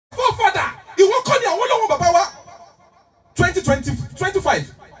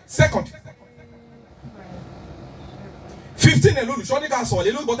25 second 15 alone surely got so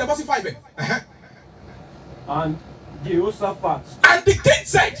alone but about 5 and Jehoshaphat and the king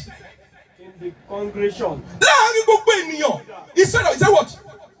said in the congregation he said what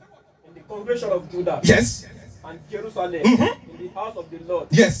in the congregation of Judah yes and Jerusalem in the house of the Lord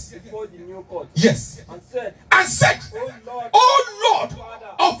yes before the new court yes and said oh Lord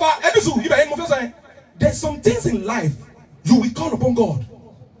of our there's some things in life you will call upon God.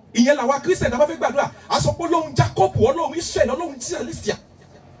 Ìyẹn làwa Christian àbá fẹ́ gbàdúrà àsọpọ̀ Ọlọ́run Jacob Ọlọ́run Israel Ọlọ́run Celestia.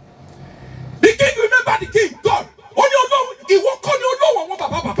 The king remember the king God. Ó ní Ọlọ́run ìwọ kọ́ ni Ọlọ́run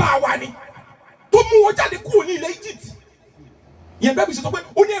àwọn bàbá wa ni tó mú wọn jáde kúrò ní ilẹ̀ Egypt. Ìyẹn bẹ́ẹ̀ bí ṣe sọ pé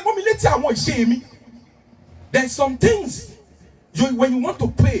ó ní ẹ̀gbọ́n mi létí àwọn ìṣe mi. There's some things when you want to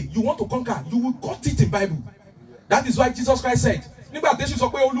pray you want to conquer you will cut it in Bible. That is why Jesus Christ said nígbà tí Jésù sọ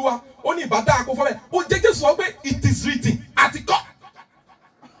pé Olúwa ó ní ìbádá àkó fún mi ó jẹ́ Jésù sọ pé it is written àti kọ́.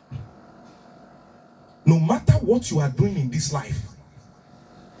 No matter what you are doing in this life,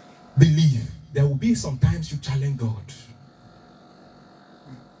 believe there will be some times you challenge God.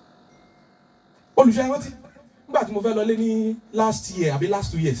 Olùṣọ́ ẹ̀rántí nígbà tí mo fẹ́ lọ lé ní last year àbí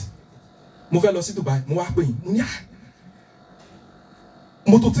last 2 years mo fẹ́ lọ sí Dubai mo wá pè yín mo ní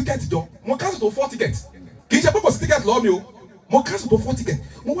mo tó ticket jọ mo cancel tó 4 tickets kì í ṣe pé kò sí ticket lọ́wọ́ mi o mo cancel tó 4 tickets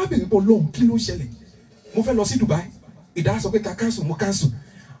mo wá bèrè pọ̀ lóhùn kí ló ṣẹlẹ̀ mo fẹ́ lọ sí Dubai ìdá sọ pé ká cancel mo cancel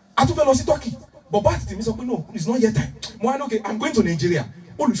a tún fẹ́ lọ sí Turkey. But Bat to me so no, it's not yet time. Okay, I'm going to Nigeria.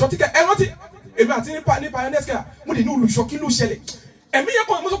 Olùṣọ́ ticket ẹ rántí èmi àti ní pioneers care mo dé ní olùṣọ́ kí ló ṣẹlẹ̀. Ẹ̀mí yẹn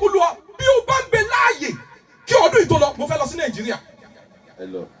kàn mo sọ pé Olúwa bí ó bá ń bẹ láàyè kí ọdún ìtó lọ mo fẹ́ lọ sí Nigeria.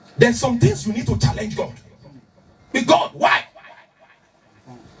 Hello. There's some things you need to challenge God. With God, why?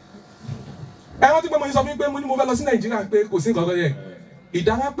 Ẹ rántí pé mo sọ fún mi pé mo ní mo fẹ́ lọ sí Nigeria pé kò sí nǹkan kan yẹn.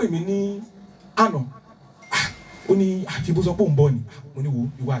 Ìdára pè mí ní àná. Ó ní àfibó sọ pé òun bọ̀ ni mo ní wo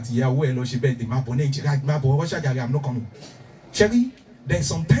ìwà àti ìyàwó ẹ lọ ṣe bẹ́ẹ̀ dé máa bọ̀ Nàìjíríà máa bọ̀ wọ́n ṣàjàre I'm not coming. Sherry, there's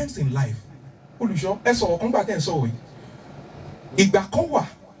some times in life olùṣọ́ ẹ sọ̀rọ̀ kan gbà tẹ́ ẹ sọ̀rọ̀ yìí ìgbà kan wà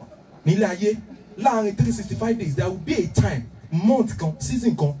nílé ayé láàrin 365 days there will be a time month kan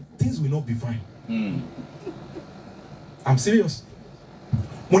season kan things will not be fine. I'm serious.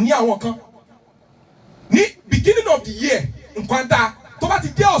 Mo ní àwọn kan ní beginning of the year nǹkan dáa tó bá ti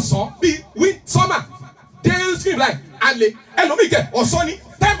dé ọ̀sán bíi summer. They scream like Ale. Elomi get Osoni.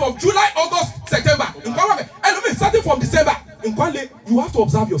 Time of July, August, September. Elomi starting from December. You have to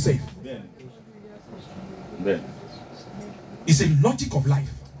observe yourself. It's a logic of life.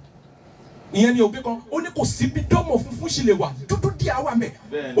 No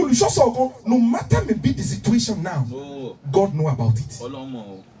matter maybe the situation now, God know about it.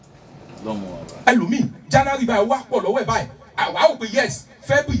 Elomi January by work by I will be yes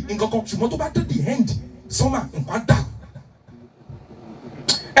February in the end. Summer nǹkan dà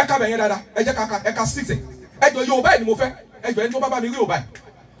ẹ ká bẹ̀yẹn dáadáa ẹ jẹ́ ká 6 ẹ jọ Yorùbá ni mo fẹ́ ẹ jọ ẹni tó bá mi rí Yorùbá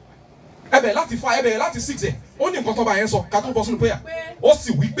ẹ bẹ̀ láti 5 ẹ bẹ̀ láti 6 ó ní nǹkan tó bá yẹn sọ ká tó bọ́ sínú prayer ó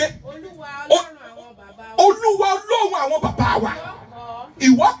sì wí pé Olúwa Ọlọ́run àwọn bàbá wa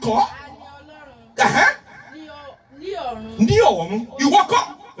ìwọ kọ́ ní ọ̀run ìwọ kọ́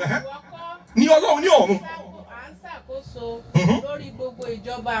ní Ọlọ́run ní ọ̀run.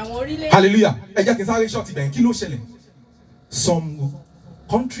 Hallelujah. Ẹ jẹ́ kí n sáré short ibẹ̀ kí ló ṣẹlẹ̀. Some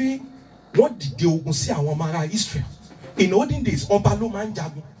country wọ́n dìde ogun sí àwọn ọmọ ará Israel. In olden days ọba ló máa ń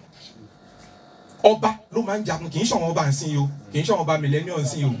jagun. Ọba ló máa ń jagun kì í ṣe àwọn ọba nsìn o kì í ṣe àwọn ọba millennium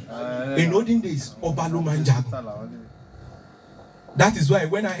nsìn o. In olden days ọba ló máa ń jagun. That is why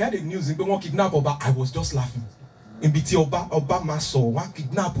when I heard the news pé wọ́n kidnap ọba I was just laughing. Ibi tí ọba máa sọ wá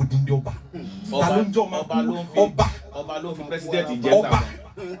kidnap odindi ọba. Ta ló ń jọ máa kú ọba ló fi president ìjẹta. Ọba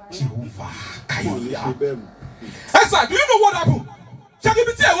Jehovah Kaiya. Ẹ sà, do you know what happened? Ṣé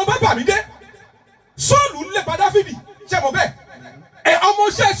ibi tí ẹ̀rọ bá bà mí dé? Sọ́ọ̀lù ń lépa Dáfídì ṣe mọ̀ bẹ́ẹ̀. Ọmọ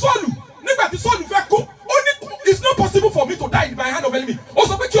iṣẹ́ Sọ́ọ̀lù nígbà tí Sọ́ọ̀lù fẹ́ kú ó ní it's not possible for me to die in my hand of enemy. Ó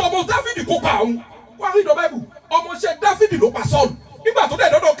sọ pé kí ọmọ Dáfídì kó pa òun. Wọ́n rí ìdọ̀ Bible ọmọ iṣẹ́ Dáfídì ló pa Sọ́ọ̀lù. Nígbà tó dẹ̀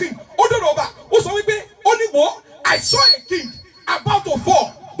dọ́dọ̀ king ó dọ́dọ̀ ọba ó sọ wípé ó ní wò I saw a king about to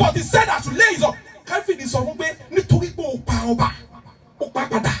fall but he said I should lay his up. Dáfídì sọ fún pé nítorí pé ó pa ọba ó pa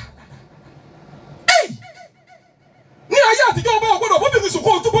padà. Ní ayé àtijọ́ ọba ọgbọ́dọ̀ bóbìnrin sùn kó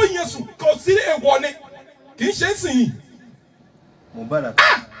o túbọ̀ yẹn sùn kò sí èèwọ̀ ni kì í ṣe é sìn yìí.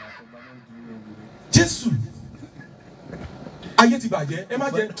 Jésù ayé ti bàjẹ́ ẹ má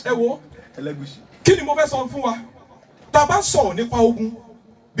jẹ ẹ wo kí ni mo fẹ́ sọ fún wa tá a bá sọ̀rọ̀ nípa ogun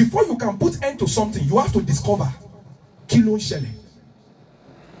before you can put end to something you have to discover kí ló ń ṣẹlẹ̀.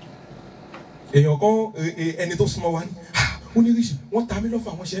 Èèyàn kan ẹni tó súnmọ́ wa ní ó ní ríṣì wọ́n ta mí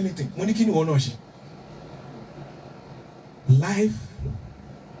lọ́fà wọ́n ṣe anything mo ní kí ni wọ́n náà ṣe. Life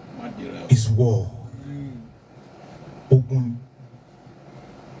is war. Ogun.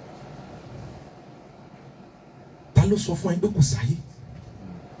 Ta ló sọ fún ẹ pé kò sáyé?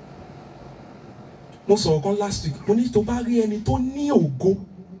 Mo sọ̀rọ̀ kan last week. Mo ní tó bá rí ẹni tó ní ògo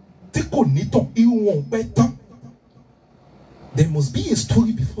tí kò ní tàn, irú wọn ò pẹ́ tán. There must be a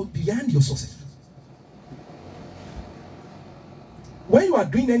story behind your success. When you are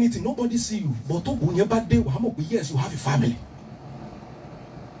doing anything, nobody see you. But yes, you have a family.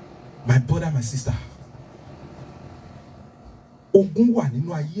 My brother, my sister. Ogun wà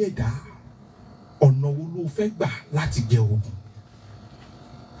nínú ayé ẹ̀dá. Ọ̀nà wo ló fẹ́ gbà láti jẹ ogun?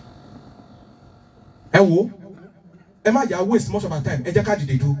 Ẹ wo, ẹ má jà waste much of our time. Ẹ jẹ́ ká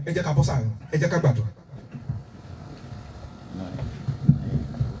dìde dúró, ẹ jẹ́ ká bọ́ sáàrin, ẹ jẹ́ ká gbàdúrà.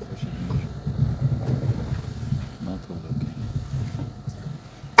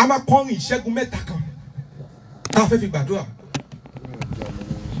 A máa kọrin ìṣẹ́gun mẹ́ta kan tá a fẹ́ fi gbàdúrà.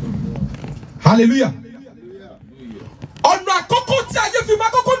 Hallelujah. Ọ̀nà àkọ́kọ́ tí ayé fi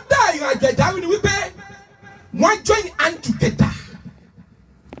máa kọ́kọ́ dá ìrìnàjò ẹ̀dá ni wípé wọ́n join hand together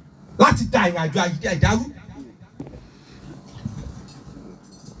láti dá ìrìnàjò ẹ̀dá rú.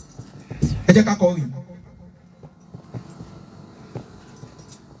 Ẹ jẹ́ ká kọrin.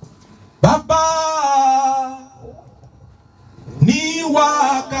 Bàbá ní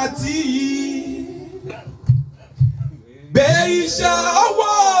wákàtí gbé iṣẹ́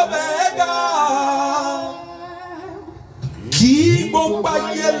ọwọ́ mẹ́ga kí gbogbo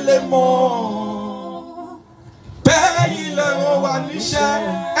ayé lè mọ̀ pé ilẹ̀ wọn wà níṣẹ́